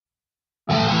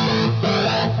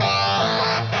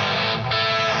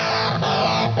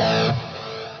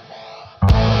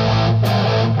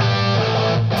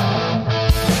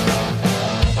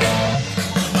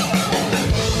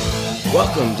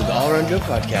Welcome to the All Around Joe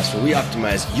podcast, where we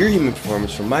optimize your human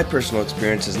performance from my personal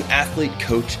experience as an athlete,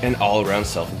 coach, and all-around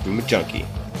self-improvement junkie.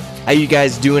 How you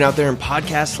guys doing out there in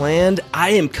podcast land?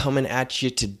 I am coming at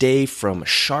you today from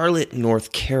Charlotte,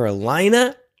 North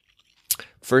Carolina.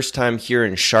 First time here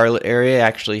in Charlotte area. I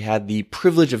actually had the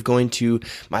privilege of going to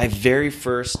my very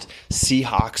first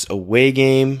Seahawks away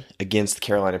game against the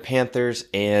Carolina Panthers,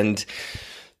 and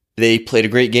they played a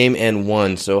great game and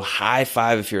won. So high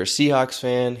five if you're a Seahawks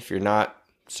fan. If you're not,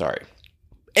 sorry.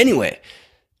 Anyway,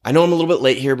 I know I'm a little bit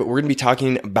late here, but we're going to be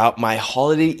talking about my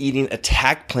holiday eating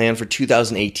attack plan for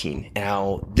 2018.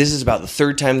 Now, this is about the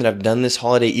third time that I've done this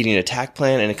holiday eating attack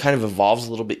plan, and it kind of evolves a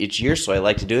little bit each year, so I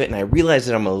like to do it. And I realize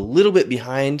that I'm a little bit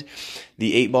behind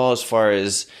the 8 ball as far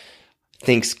as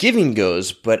Thanksgiving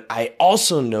goes, but I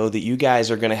also know that you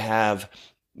guys are going to have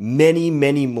many,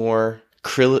 many more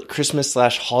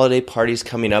Christmas/holiday parties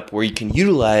coming up where you can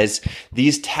utilize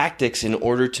these tactics in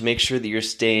order to make sure that you're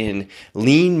staying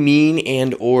lean, mean,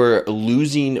 and or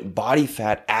losing body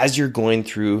fat as you're going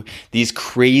through these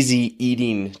crazy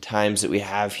eating times that we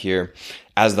have here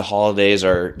as the holidays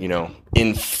are,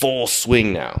 in full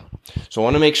swing now. So I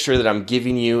want to make sure that I'm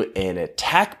giving you an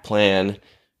attack plan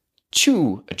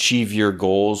to achieve your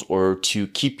goals or to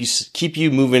keep you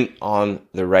moving on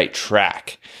the right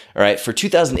track. All right, for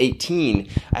 2018,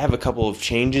 I have a couple of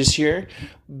changes here,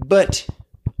 but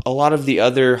a lot of the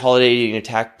other holiday eating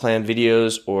attack plan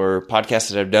videos or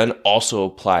podcasts that I've done also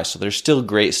apply. So there's still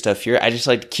great stuff here. I just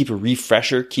like to keep a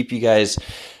refresher, keep you guys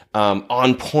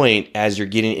on point as you're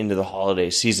getting into the holiday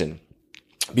season.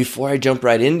 Before I jump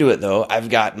right into it though, I've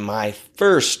got my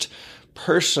first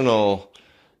personal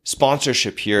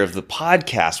sponsorship here of the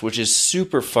podcast, which is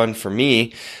super fun for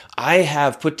me. I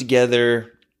have put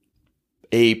together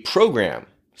a program.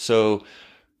 So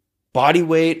body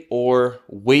weight or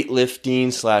weightlifting /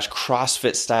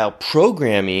 CrossFit style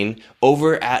programming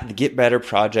over at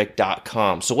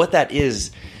thegetbetterproject.com. So what that is,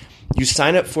 you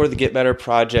sign up for the Get Better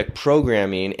Project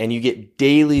programming and you get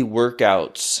daily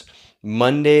workouts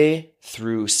Monday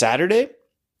through Saturday.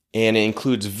 And it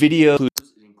includes video, it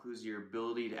includes your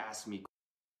ability to ask me.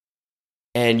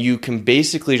 And you can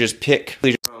basically just pick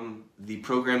from the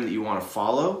program that you want to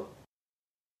follow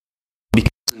because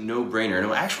it's a no-brainer. And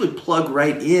it'll actually plug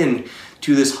right in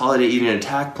to this holiday eating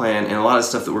attack plan and a lot of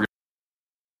stuff that we're going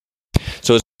to do.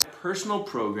 So it's a personal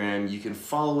program. You can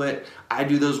follow it. I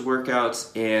do those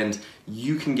workouts, and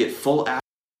you can get full access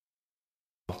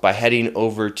by heading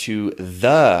over to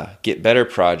the Get Better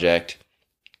Project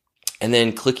and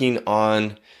then clicking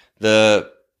on the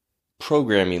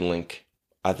programming link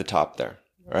at the top there.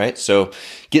 All right, so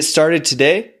get started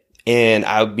today, and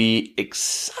I'll be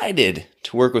excited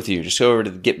to work with you. Just go over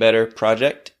to the Get Better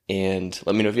Project and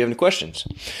let me know if you have any questions.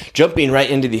 Jumping right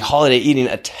into the holiday eating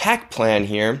attack plan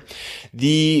here,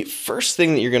 the first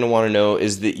thing that you're going to want to know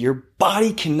is that your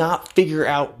body cannot figure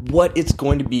out what it's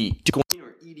going to be doing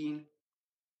or eating.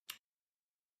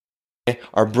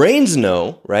 Our brains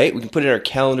know, right? We can put it in our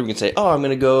calendar. We can say, I'm going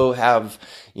to go have,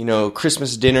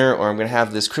 Christmas dinner, or I'm going to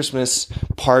have this Christmas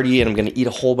party and I'm going to eat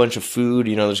a whole bunch of food.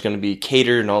 There's going to be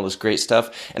catered and all this great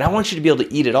stuff. And I want you to be able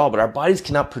to eat it all, but our bodies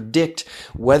cannot predict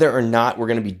whether or not we're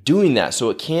going to be doing that. So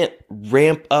it can't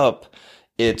ramp up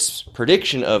its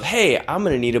prediction of, hey, I'm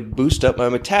going to need to boost up my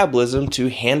metabolism to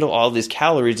handle all these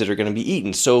calories that are going to be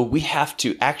eaten. So we have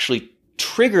to actually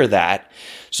trigger that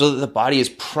so that the body is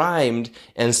primed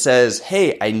and says,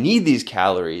 hey, I need these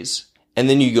calories. And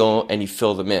then you go and you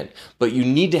fill them in. But you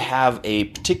need to have a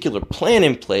particular plan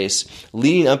in place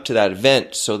leading up to that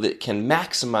event so that it can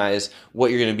maximize what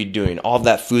you're going to be doing, all of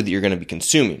that food that you're going to be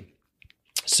consuming.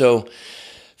 So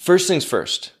first things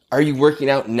first, are you working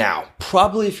out now?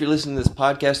 Probably if you're listening to this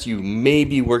podcast, you may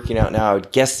be working out now. I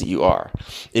would guess that you are.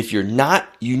 If you're not,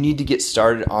 you need to get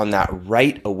started on that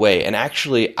right away. And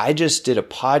actually, I just did a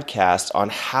podcast on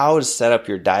how to set up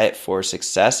your diet for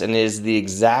success, and it is the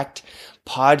exact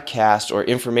podcast or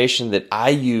information that I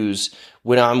use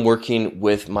when I'm working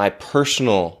with my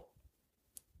personal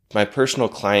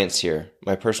clients here,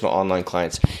 my personal online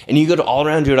clients. And you go to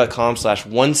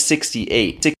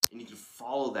allaroundjoe.com/168 and you can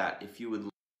follow that if you would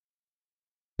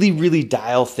really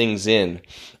dial things in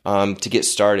to get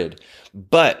started.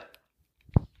 But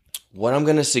what I'm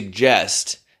going to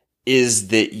suggest is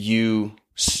that you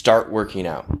start working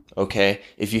out, okay?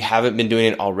 If you haven't been doing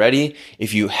it already,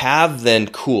 if you have, then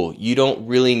cool. You don't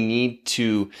really need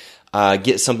to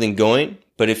get something going.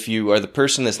 But if you are the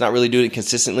person that's not really doing it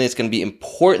consistently, it's going to be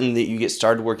important that you get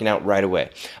started working out right away.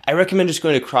 I recommend just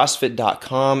going to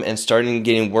CrossFit.com and starting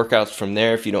getting workouts from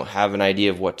there if you don't have an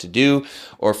idea of what to do,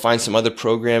 or find some other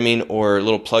programming. Or a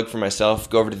little plug for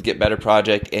myself, go over to the Get Better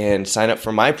Project and sign up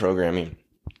for my programming.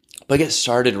 But get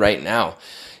started right now.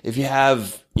 If you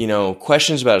have,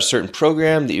 questions about a certain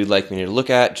program that you'd like me to look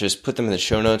at, just put them in the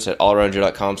show notes at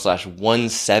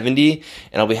allaroundjoe.com/170,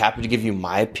 and I'll be happy to give you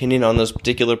my opinion on those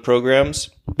particular programs.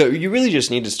 But you really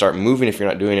just need to start moving if you're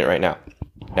not doing it right now.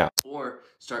 Or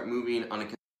start moving on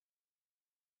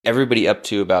everybody up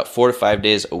to about 4 to 5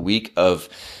 days a week of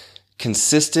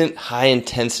consistent high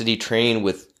intensity training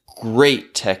with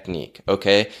great technique,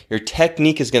 okay? Your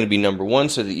technique is going to be number one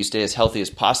so that you stay as healthy as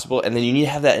possible, and then you need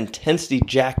to have that intensity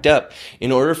jacked up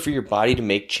in order for your body to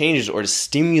make changes or to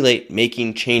stimulate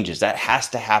making changes. That has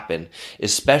to happen,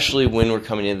 especially when we're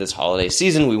coming into this holiday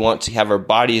season. We want to have our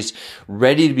bodies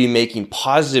ready to be making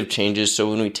positive changes, so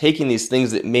when we're taking these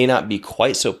things that may not be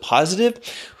quite so positive,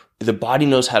 the body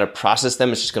knows how to process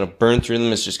them. It's just going to burn through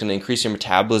them. It's just going to increase your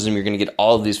metabolism. You're going to get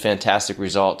all of these fantastic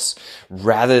results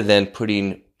rather than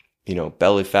putting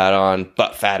belly fat on,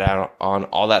 butt fat on,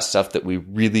 all that stuff that we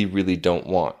really, really don't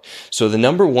want. So the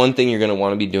number one thing you're going to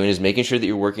want to be doing is making sure that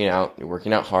you're working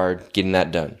out hard, getting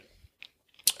that done.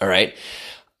 All right.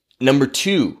 Number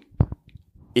two,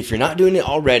 if you're not doing it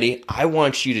already, I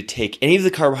want you to take any of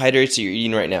the carbohydrates that you're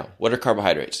eating right now. What are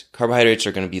carbohydrates? Carbohydrates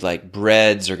are going to be like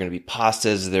breads, they're going to be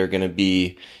pastas, they're going to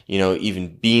be,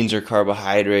 even beans are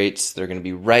carbohydrates, they're going to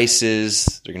be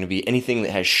rices, they're going to be anything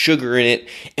that has sugar in it.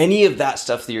 Any of that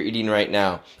stuff that you're eating right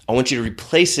now, I want you to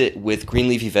replace it with green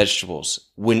leafy vegetables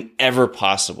whenever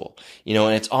possible,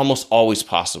 and it's almost always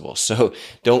possible. So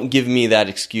don't give me that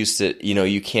excuse that,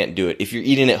 you can't do it. If you're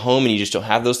eating at home and you just don't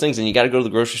have those things, then you got to go to the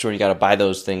grocery store and you got to buy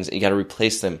those things and you got to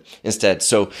replace them instead.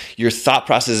 So your thought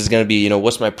process is going to be,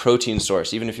 what's my protein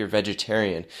source? Even if you're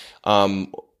vegetarian,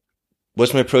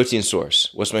 what's my protein source?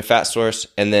 What's my fat source?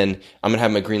 And then I'm going to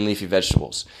have my green leafy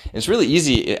vegetables. And it's really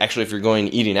easy, actually, if you're going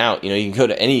eating out, you can go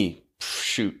to any,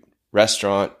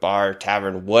 restaurant, bar,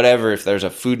 tavern, whatever. If there's a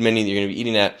food menu that you're going to be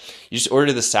eating at, you just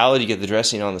order the salad, you get the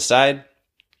dressing on the side.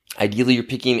 Ideally, you're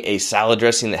picking a salad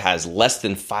dressing that has less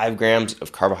than 5 grams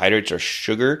of carbohydrates or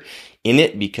sugar in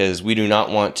it, because we do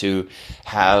not want to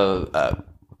have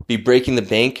be breaking the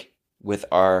bank with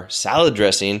our salad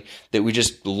dressing that we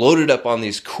just loaded up on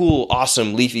these cool,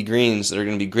 awesome leafy greens that are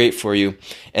going to be great for you,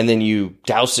 and then you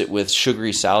douse it with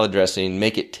sugary salad dressing,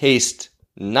 make it taste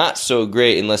not so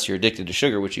great unless you're addicted to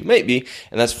sugar, which you might be,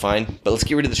 and that's fine, but let's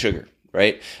get rid of the sugar,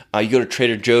 right? You go to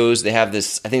Trader Joe's, they have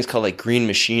this, I think it's called like Green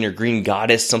Machine or Green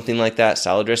Goddess, something like that,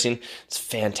 salad dressing. It's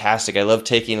fantastic. I love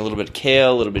taking a little bit of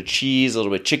kale, a little bit of cheese, a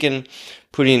little bit of chicken,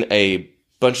 putting a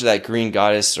bunch of that Green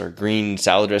Goddess or green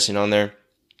salad dressing on there.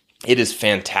 It is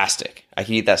fantastic. I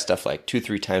can eat that stuff like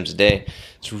 2-3 times a day.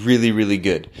 It's really, really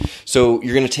good. So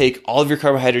you're going to take all of your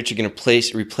carbohydrates, you're going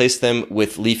to replace them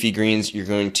with leafy greens. You're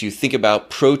going to think about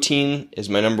protein is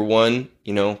my number one,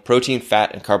 protein,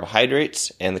 fat, and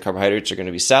carbohydrates. And the carbohydrates are going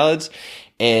to be salads.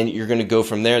 And you're going to go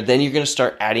from there. Then you're going to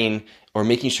start adding or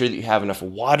making sure that you have enough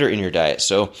water in your diet.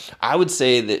 So I would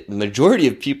say that the majority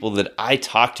of people that I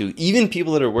talk to, even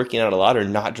people that are working out a lot, are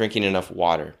not drinking enough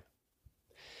water.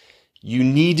 You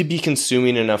need to be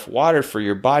consuming enough water for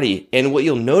your body. And what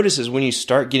you'll notice is when you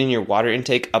start getting your water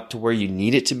intake up to where you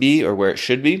need it to be or where it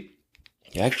should be,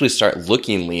 you actually start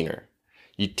looking leaner.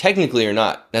 You technically are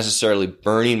not necessarily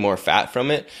burning more fat from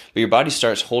it, but your body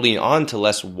starts holding on to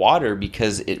less water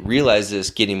because it realizes it's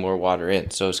getting more water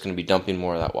in. So it's going to be dumping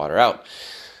more of that water out.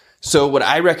 So what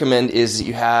I recommend is that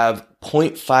you have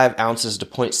 0.5 ounces to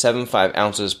 0.75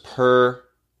 ounces per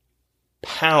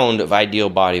pound of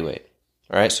ideal body weight.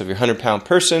 All right, so if you're a 100-pound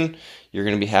person, you're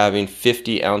going to be having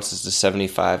 50 ounces to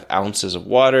 75 ounces of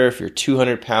water. If you're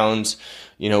 200 pounds,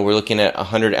 we're looking at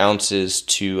 100 ounces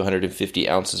to 150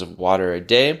 ounces of water a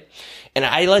day. And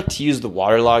I like to use the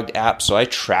Waterlogged app, so I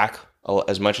track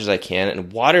as much as I can.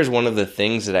 And water is one of the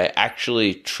things that I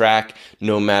actually track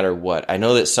no matter what. I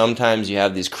know that sometimes you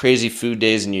have these crazy food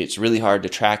days and it's really hard to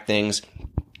track things.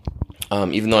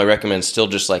 Even though I recommend still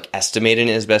just like estimating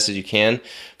it as best as you can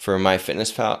for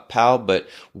MyFitnessPal, but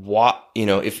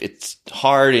if it's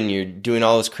hard and you're doing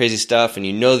all this crazy stuff and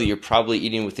you know that you're probably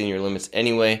eating within your limits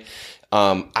anyway,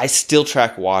 I still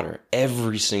track water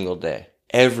every single day,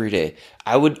 every day.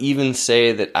 I would even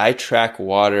say that I track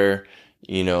water,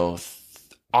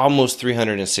 almost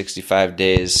 365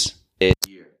 days a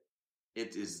year.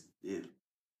 It's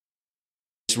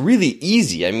really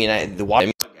easy. I mean, the water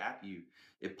app,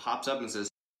 it pops up and says,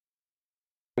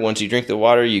 once you drink the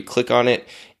water, you click on it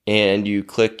and you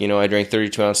click, I drank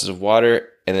 32 ounces of water,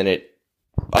 and then it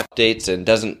updates and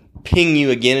doesn't ping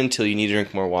you again until you need to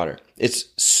drink more water. It's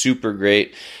super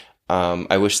great.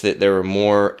 I wish that there were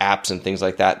more apps and things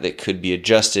like that that could be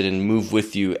adjusted and move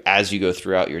with you as you go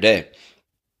throughout your day.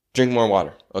 Drink more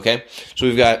water, okay? So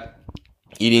we've got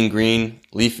eating green,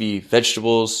 leafy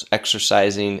vegetables,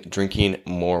 exercising, drinking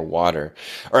more water.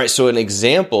 All right, so an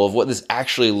example of what this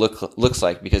actually looks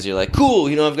like, because you're like, cool,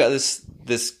 I've got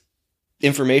this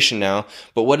information now,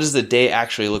 but what does the day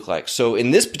actually look like? So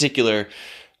in this particular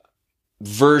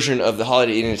version of the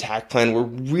Holiday Eating Attack Plan, we're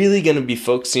really going to be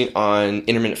focusing on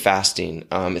intermittent fasting.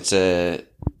 It's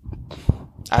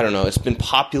been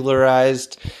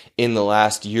popularized in the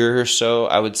last year or so,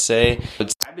 I would say.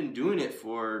 I've been doing it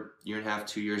for a year and a half,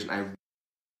 2 years, and I like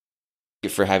it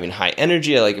for having high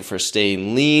energy. I like it for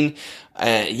staying lean.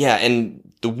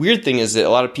 And the weird thing is that a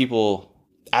lot of people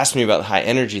ask me about the high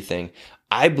energy thing.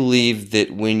 I believe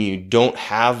that when you don't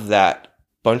have that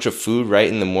bunch of food right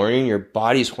in the morning, your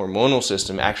body's hormonal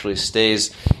system actually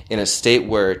stays in a state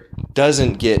where it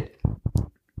doesn't get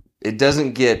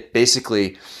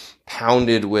basically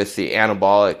pounded with the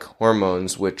anabolic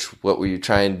hormones, which what we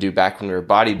try and do back when we were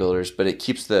bodybuilders, but it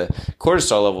keeps the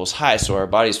cortisol levels high, so our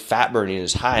body's fat burning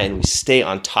is high and we stay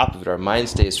on top of it. Our mind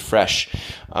stays fresh,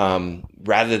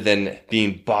 rather than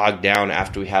being bogged down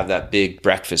after we have that big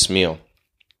breakfast meal.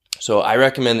 So I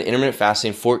recommend the intermittent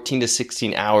fasting 14 to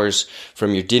 16 hours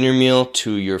from your dinner meal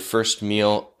to your first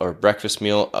meal or breakfast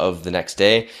meal of the next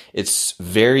day. It's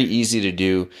very easy to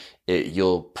do.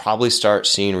 You'll probably start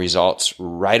seeing results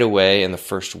right away in the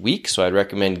first week. So I'd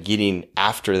recommend getting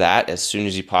after that as soon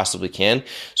as you possibly can.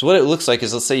 So what it looks like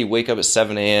is, let's say you wake up at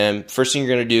 7 a.m. First thing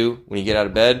you're going to do when you get out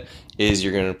of bed is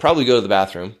you're going to probably go to the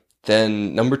bathroom.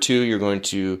 Then number 2, you're going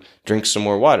to drink some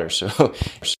more water. So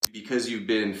because you've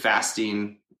been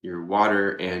fasting your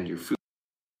water and your food,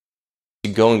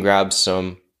 you go and grab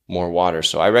some more water.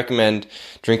 So I recommend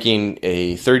drinking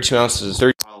a 32 ounces,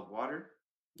 30 bottle of water,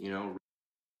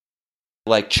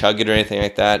 like chug it or anything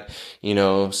like that,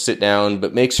 sit down,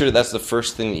 but make sure that's the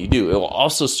first thing that you do. It will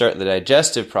also start the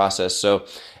digestive process. So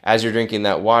as you're drinking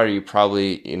that water, you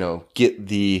probably, get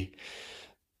the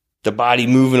body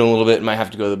moving a little bit and might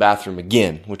have to go to the bathroom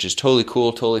again, which is totally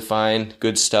cool, totally fine,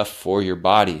 good stuff for your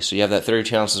body. So you have that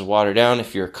 32 ounces of water down.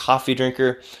 If you're a coffee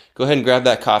drinker, go ahead and grab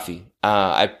that coffee.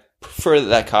 I prefer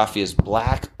that coffee is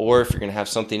black, or if you're going to have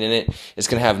something in it, it's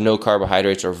going to have no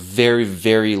carbohydrates or very,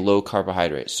 very low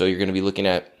carbohydrates. So you're going to be looking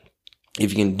at, if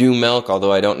you can do milk,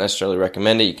 although I don't necessarily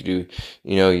recommend it, you could do,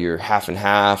 your half and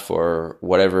half or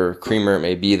whatever creamer it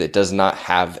may be that does not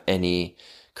have any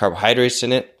carbohydrates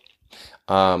in it.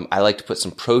 I like to put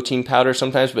some protein powder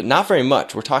sometimes, but not very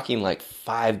much. We're talking like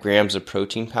 5 grams of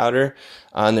protein powder.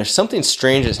 And there's something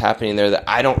strange that's happening there that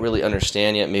I don't really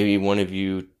understand yet. Maybe one of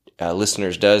you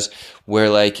listeners does, where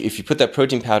like if you put that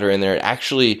protein powder in there, it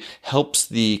actually helps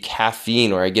the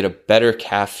caffeine, or I get a better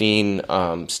caffeine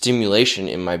stimulation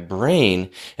in my brain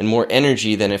and more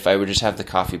energy than if I would just have the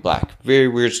coffee black. Very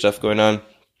weird stuff going on.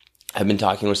 I've been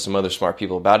talking with some other smart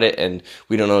people about it, and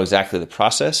we don't know exactly the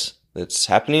process that's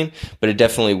happening, but it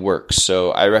definitely works.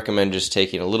 So I recommend just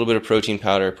taking a little bit of protein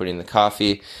powder, putting in the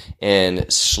coffee, and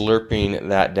slurping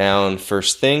that down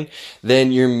first thing.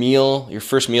 Then your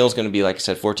first meal is going to be, like I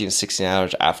said, 14 to 16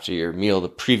 hours after your meal the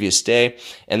previous day.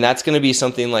 And that's going to be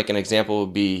something like, an example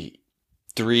would be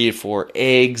 3 to 4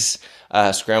 eggs,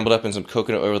 scrambled up in some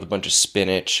coconut oil with a bunch of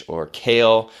spinach or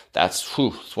kale. It's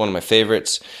one of my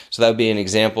favorites. So that would be an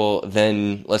example.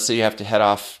 Then let's say you have to head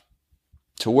off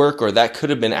to work, or that could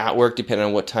have been at work, depending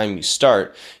on what time you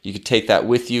start. You could take that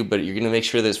with you, but you're going to make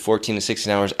sure that it's 14 to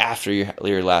 16 hours after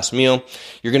your last meal.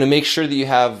 You're going to make sure that you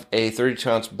have a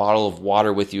 32-ounce bottle of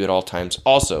water with you at all times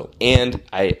also. And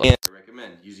I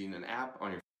recommend using an app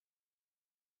on your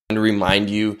phone to remind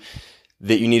you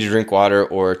that you need to drink water,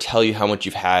 or tell you how much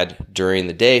you've had during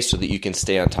the day so that you can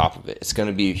stay on top of it. It's going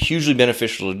to be hugely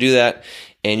beneficial to do that,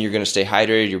 and you're going to stay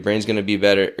hydrated. Your brain's going to be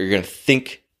better. You're going to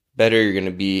think better. You're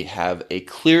going to have a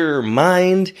clearer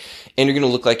mind, and you're going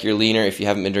to look like you're leaner if you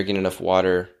haven't been drinking enough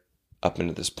water up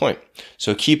into this point.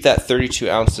 So keep that 32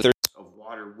 ounces of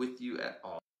water with you at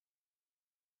all.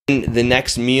 And the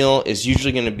next meal is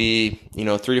usually going to be,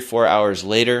 3 to 4 hours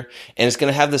later, and it's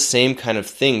going to have the same kind of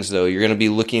things though. You're going to be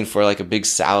looking for like a big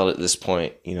salad at this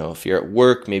point. If you're at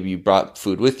work, maybe you brought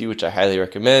food with you, which I highly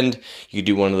recommend. You could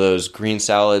do one of those green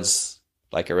salads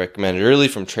like I recommended earlier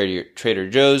from Trader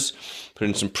Joe's. Put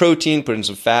in some protein, put in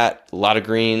some fat, a lot of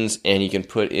greens, and you can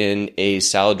put in a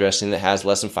salad dressing that has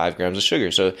less than 5 grams of sugar.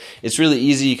 So it's really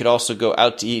easy. You could also go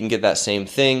out to eat and get that same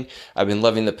thing. I've been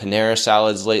loving the Panera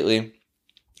salads lately.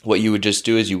 What you would just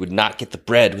do is you would not get the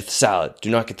bread with the salad.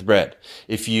 Do not get the bread.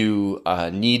 If you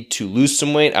need to lose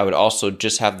some weight, I would also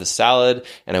just have the salad,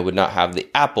 and I would not have the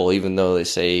apple, even though they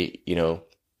say, you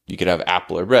could have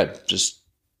apple or bread. Just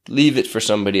leave it for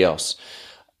somebody else.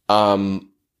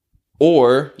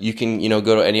 Or you can,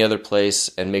 go to any other place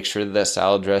and make sure that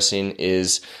salad dressing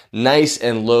is nice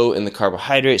and low in the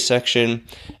carbohydrate section.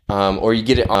 Or you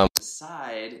get it on the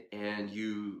side and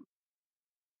you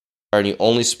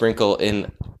only sprinkle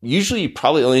in, usually you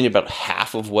probably only need about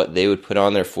half of what they would put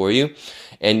on there for you.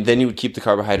 And then you would keep the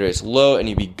carbohydrates low and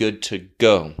you'd be good to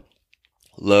go.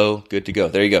 Low, good to go.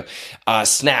 There you go.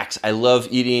 Snacks. I love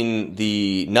eating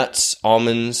the nuts,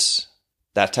 almonds,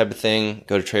 that type of thing.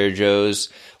 Go to Trader Joe's.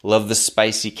 Love the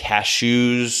spicy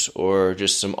cashews or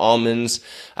just some almonds.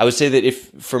 I would say that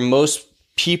for most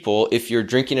people, if you're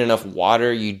drinking enough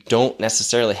water, you don't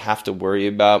necessarily have to worry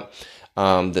about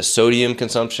the sodium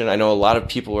consumption. I know a lot of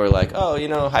people are like,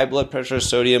 high blood pressure,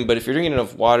 sodium. But if you're drinking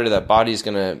enough water, that body's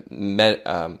going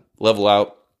to level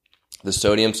out the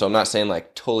sodium. So I'm not saying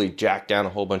like totally jack down a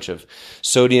whole bunch of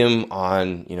sodium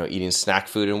on, eating snack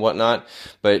food and whatnot,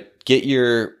 but get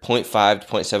your 0.5 to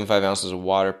 0.75 ounces of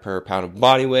water per pound of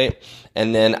body weight.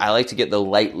 And then I like to get the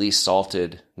lightly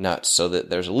salted nuts so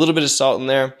that there's a little bit of salt in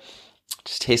there.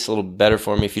 Just tastes a little better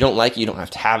for me. If you don't like it, you don't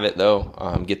have to have it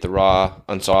though. Get the raw,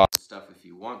 unsalted stuff if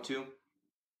you want to.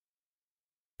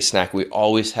 Snack, we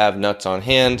always have nuts on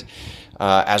hand.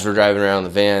 As we're driving around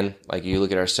the van, like you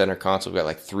look at our center console, we've got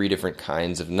like 3 different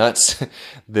kinds of nuts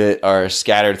that are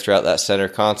scattered throughout that center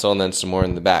console and then some more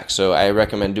in the back. So I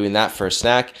recommend doing that for a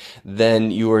snack.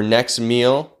 Then your next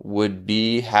meal would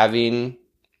be having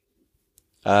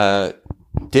dinner,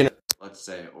 let's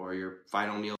say, or your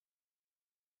final meal.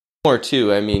 Or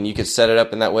 2, you could set it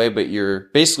up in that way, but you're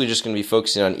basically just going to be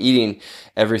focusing on eating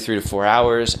every 3 to 4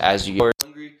 hours as you get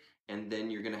hungry, and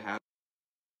then you're going to have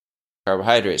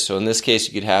carbohydrates. So in this case,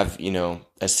 you could have,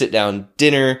 a sit-down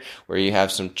dinner where you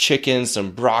have some chicken, some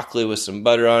broccoli with some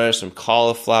butter on it, some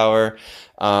cauliflower,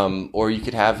 or you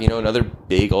could have, another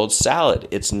big old salad.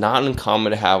 It's not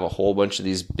uncommon to have a whole bunch of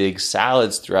these big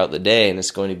salads throughout the day, and it's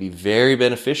going to be very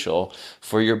beneficial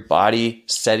for your body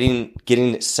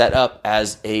getting set up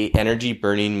as a energy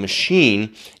burning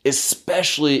machine,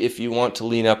 especially if you want to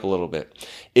lean up a little bit.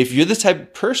 If you're the type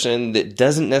of person that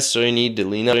doesn't necessarily need to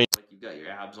lean up, got your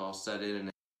abs all set in,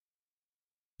 and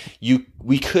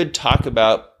we could talk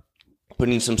about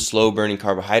putting some slow burning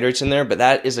carbohydrates in there, but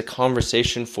that is a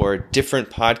conversation for a different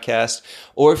podcast.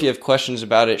 Or if you have questions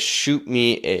about it, shoot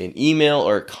me an email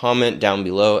or a comment down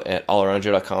below at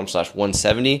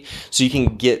allaroundjoe.com/170 so you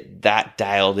can get that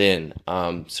dialed in.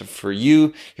 So for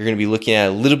you, you're going to be looking at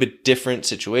a little bit different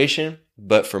situation.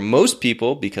 But for most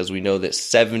people, because we know that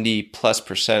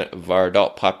 70+% of our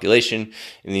adult population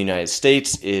in the United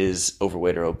States is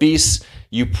overweight or obese,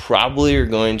 you probably are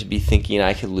going to be thinking,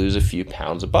 I could lose a few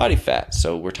pounds of body fat.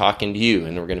 So we're talking to you,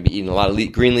 and we're going to be eating a lot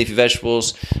of green leafy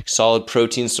vegetables, solid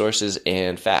protein sources,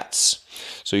 and fats.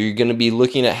 So you're going to be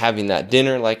looking at having that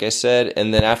dinner, like I said,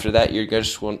 and then after that, you're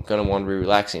just going to want to be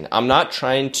relaxing. I'm not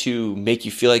trying to make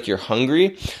you feel like you're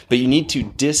hungry, but you need to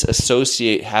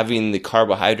disassociate having the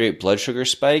carbohydrate blood sugar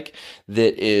spike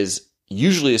that is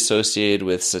usually associated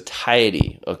with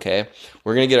satiety, okay?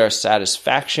 We're going to get our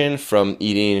satisfaction from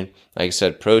eating, like I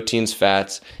said, proteins,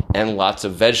 fats, and lots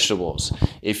of vegetables.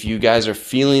 If you guys are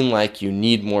feeling like you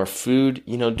need more food,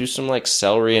 do some like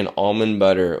celery and almond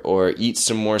butter or eat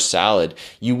some more salad.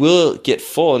 You will get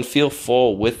full and feel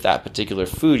full with that particular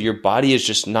food. Your body is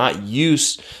just not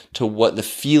used to what the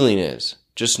feeling is.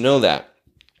 Just know that.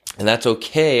 And that's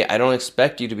okay. I don't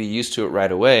expect you to be used to it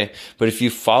right away. But if you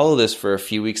follow this for a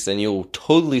few weeks, then you'll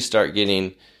totally start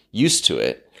getting used to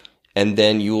it. And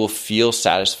then you will feel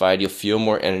satisfied. You'll feel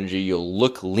more energy. You'll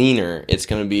look leaner. It's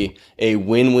going to be a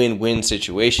win-win-win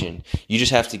situation. You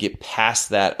just have to get past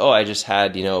that. Oh, I just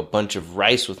had, a bunch of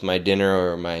rice with my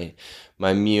dinner or my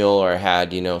meal, or I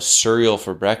had, cereal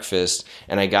for breakfast,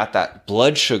 and I got that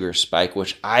blood sugar spike,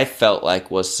 which I felt like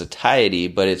was satiety,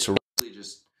 but it's really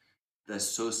just the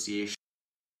association.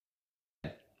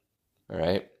 All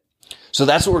right. So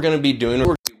that's what we're going to be doing. We're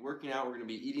going to be working out. We're going to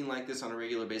be eating like this on a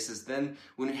regular basis. Then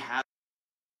when we have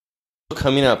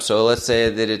coming up, so let's say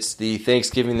that it's the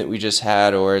Thanksgiving that we just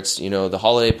had, or it's, the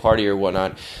holiday party or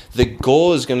whatnot. The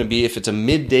goal is going to be, if it's a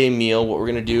midday meal, what we're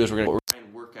going to do is we're going to try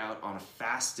and work out on a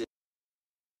fasted.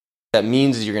 That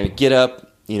means is you're going to get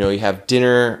up, you have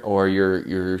dinner or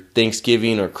your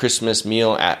Thanksgiving or Christmas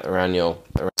meal at around,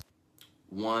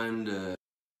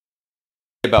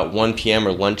 about 1 p.m.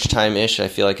 or lunchtime-ish, I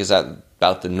feel like is that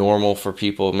about the normal for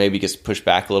people. Maybe it gets pushed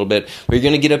back a little bit. But you're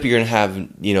going to get up, you're going to have,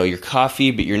 your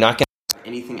coffee, but you're not going to have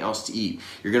anything else to eat.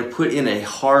 You're going to put in a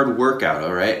hard workout,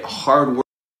 all right? A hard workout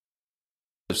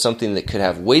of something that could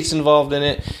have weights involved in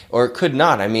it, or it could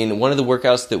not. One of the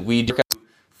workouts that we do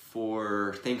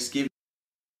for Thanksgiving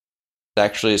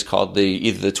actually is called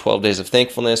either the 12 days of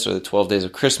thankfulness or the 12 days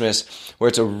of Christmas, where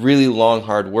it's a really long,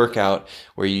 hard workout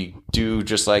where you do,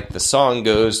 just like the song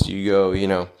goes, you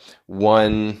go,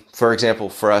 one, for example,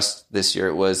 for us this year,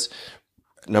 it was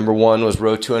number one was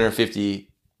row 250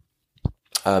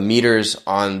 meters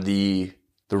on the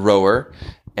rower.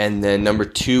 And then number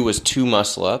two was 2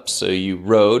 muscle ups. So you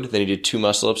rowed, then you did 2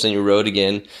 muscle ups, then you rowed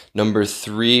again. Number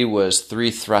 3 was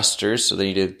 3 thrusters. So then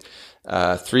you did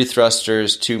 3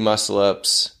 thrusters, 2 muscle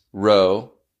ups,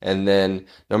 row. And then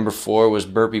number 4 was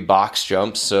burpee box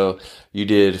jumps. So you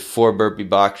did 4 burpee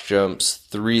box jumps,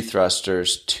 3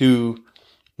 thrusters, 2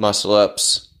 muscle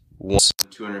ups, 1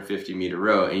 250 meter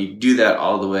row. And you do that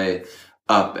all the way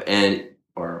up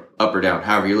or up or down,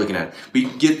 however you're looking at it. But you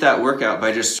can get that workout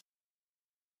by just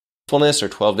or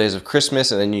 12 days of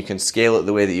Christmas, and then you can scale it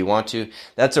the way that you want to.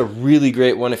 That's a really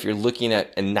great one if you're looking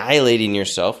at annihilating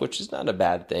yourself, which is not a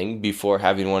bad thing, before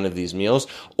having one of these meals.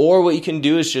 Or what you can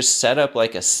do is just set up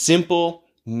like a simple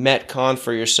Metcon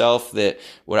for yourself. That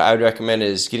what I would recommend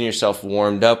is getting yourself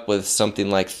warmed up with something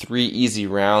like 3 easy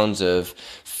rounds of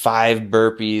 5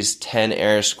 burpees, 10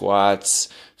 air squats,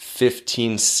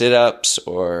 15 sit-ups,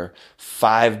 or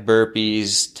 5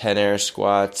 burpees, 10 air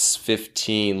squats,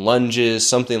 15 lunges,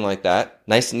 something like that.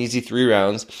 Nice and easy 3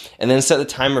 rounds. And then set the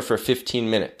timer for 15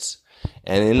 minutes.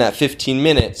 And in that 15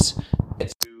 minutes,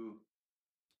 it's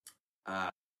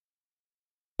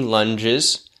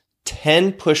lunges,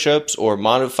 10 push-ups or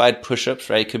modified push-ups,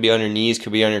 right? Could be on your knees,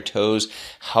 could be on your toes,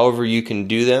 however you can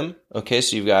do them. Okay,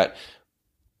 so you've got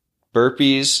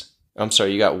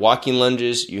you got walking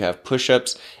lunges, you have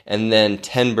push-ups, and then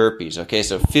 10 burpees. Okay,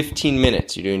 so 15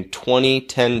 minutes. You're doing 20,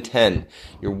 10, 10.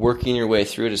 You're working your way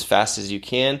through it as fast as you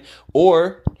can.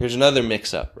 Or, here's another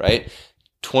mix-up, right?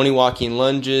 20 walking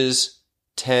lunges,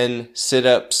 10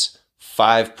 sit-ups,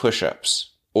 5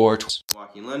 push-ups. Or 20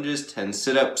 walking lunges, 10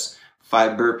 sit-ups,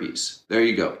 5 burpees. There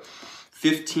you go.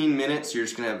 15 minutes. You're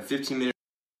just going to have 15 minutes.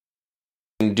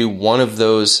 And do one of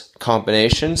those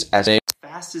combinations as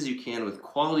fast as you can with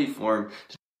quality form.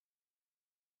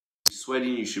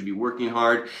 Sweating, you should be working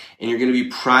hard, and you're going to be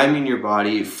priming your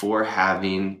body for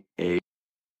having a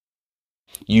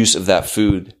use of that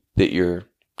food that you're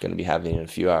going to be having in a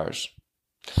few hours.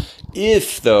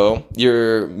 If, though,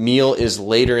 your meal is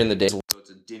later in the day, so it's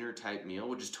a dinner type meal,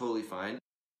 which is totally fine,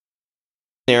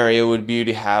 scenario would be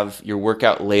to have your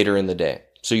workout later in the day.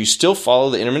 So you still follow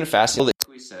the intermittent fasting like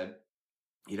we said.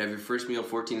 You'd have your first meal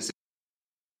 14 to 16,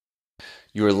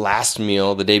 your last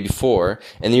meal the day before,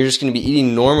 and you're just going to be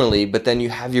eating normally, but then you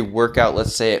have your workout,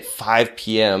 let's say at 5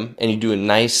 p.m., and you do a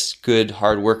nice, good,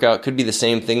 hard workout. Could be the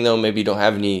same thing, though. Maybe you don't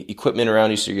have any equipment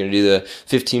around you, so you're going to do the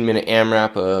 15-minute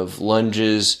AMRAP of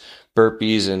lunges,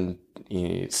 burpees, and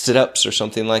sit-ups or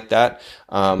something like that.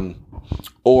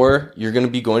 Or you're going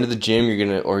to be going to the gym,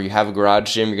 or you have a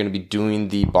garage gym, you're going to be doing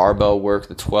the barbell work,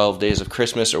 the 12 days of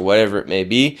Christmas, or whatever it may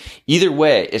be. Either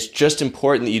way, it's just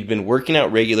important that you've been working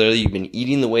out regularly, you've been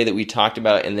eating the way that we talked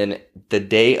about, and then the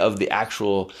day of the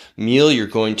actual meal, you're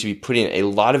going to be putting a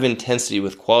lot of intensity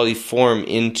with quality form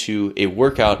into a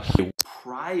workout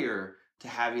prior to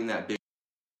having that big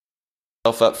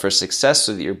up for success,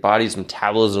 so that your body's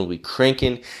metabolism will be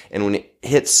cranking, and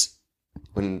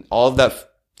when all of that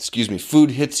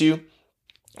food hits you,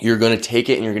 you're going to take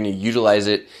it and you're going to utilize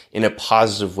it in a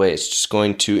positive way. It's just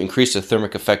going to increase the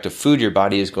thermic effect of food. Your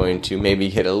body is going to maybe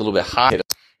hit a little bit high, and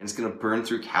it's going to burn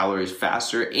through calories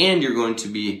faster, and you're going to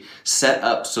be set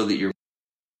up so that you're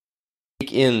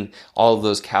take in all of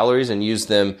those calories and use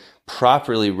them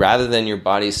properly, rather than your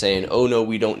body saying, oh no,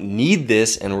 we don't need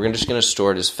this, and we're just going to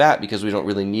store it as fat because we don't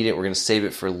really need it. We're going to save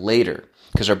it for later.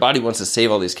 Because our body wants to save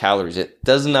all these calories. It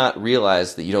does not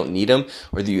realize that you don't need them,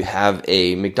 or that you have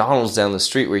a McDonald's down the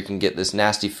street where you can get this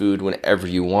nasty food whenever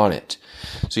you want it.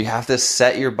 So you have to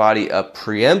set your body up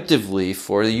preemptively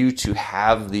for you to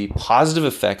have the positive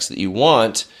effects that you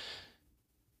want,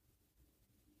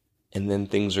 and then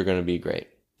things are going to be great.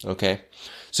 Okay?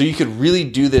 So you could really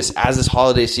do this as this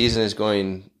holiday season is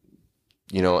going,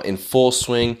 in full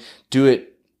swing. Do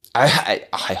it. I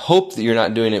hope that you're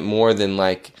not doing it more than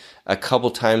like a couple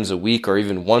times a week or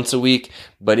even once a week.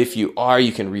 But if you are,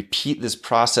 you can repeat this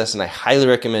process, and I highly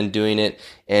recommend doing it.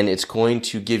 And it's going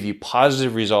to give you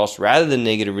positive results rather than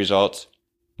negative results.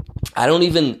 I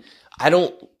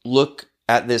don't look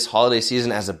at this holiday season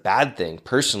as a bad thing.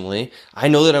 Personally, I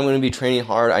know that I'm going to be training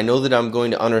hard. I know that I'm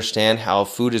going to understand how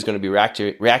food is going to be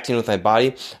reacting with my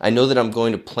body. I know that I'm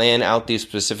going to plan out these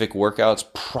specific workouts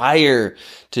prior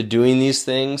to doing these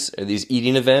things, or these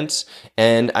eating events.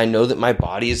 And I know that my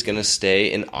body is going to stay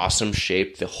in awesome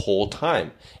shape the whole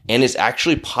time. And it's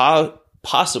actually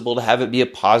possible to have it be a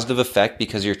positive effect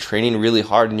because you're training really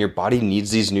hard and your body needs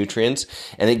these nutrients,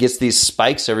 and it gets these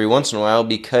spikes every once in a while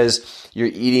because you're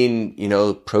eating,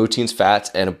 proteins, fats,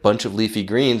 and a bunch of leafy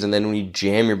greens. And then when you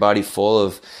jam your body full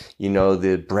of,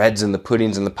 the breads and the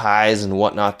puddings and the pies and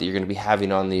whatnot that you're going to be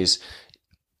having on these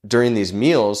during these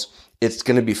meals, it's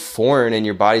going to be foreign, and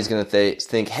your body's going to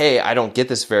think, hey, I don't get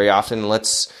this very often.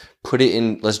 Let's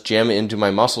jam it into my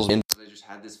muscles. And I just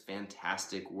had this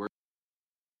fantastic work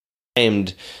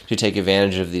aimed to take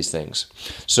advantage of these things.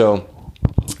 So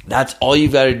that's all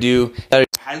you've got to do. I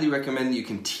highly recommend that you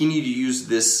continue to use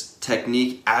this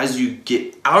technique as you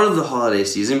get out of the holiday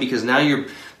season, because now your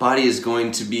body is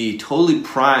going to be totally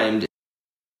primed,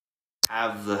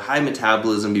 have the high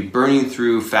metabolism, be burning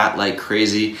through fat like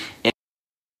crazy, and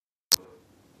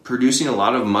producing a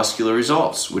lot of muscular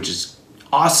results, which is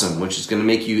awesome, which is going to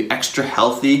make you extra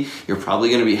healthy. You're probably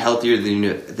going to be healthier than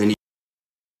you,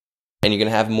 and you're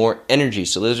going to have more energy.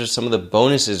 So those are some of the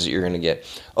bonuses that you're going to get.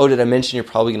 Oh, did I mention you're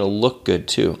probably going to look good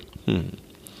too?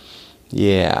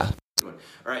 Yeah. All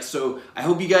right, so I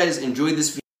hope you guys enjoyed this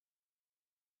video.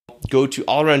 Go to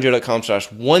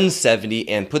allaroundjoe.com/170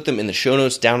 and put them in the show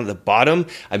notes down at the bottom.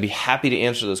 I'd be happy to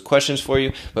answer those questions for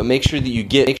you, but make sure that you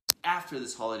get after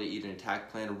this holiday eat and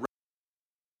attack plan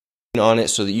on it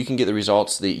so that you can get the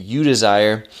results that you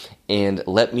desire, and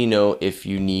let me know if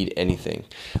you need anything.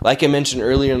 Like I mentioned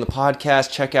earlier in the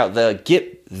podcast, check out the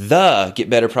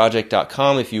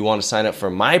getbetterproject.com if you want to sign up for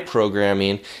my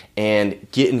programming and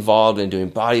get involved in doing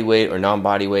body weight or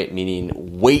non-body weight,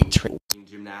 meaning weight training,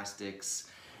 gymnastics,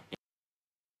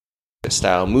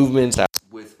 style movements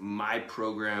with my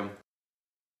program.com.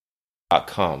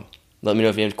 Let me know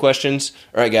if you have questions.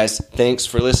 All right, guys, thanks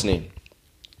for listening.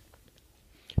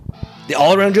 The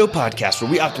All Around Joe podcast,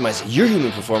 where we optimize your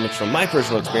human performance from my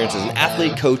personal experience as an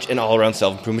athlete, coach, and all-around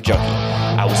self-improvement junkie.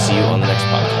 I will see you on the next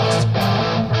podcast.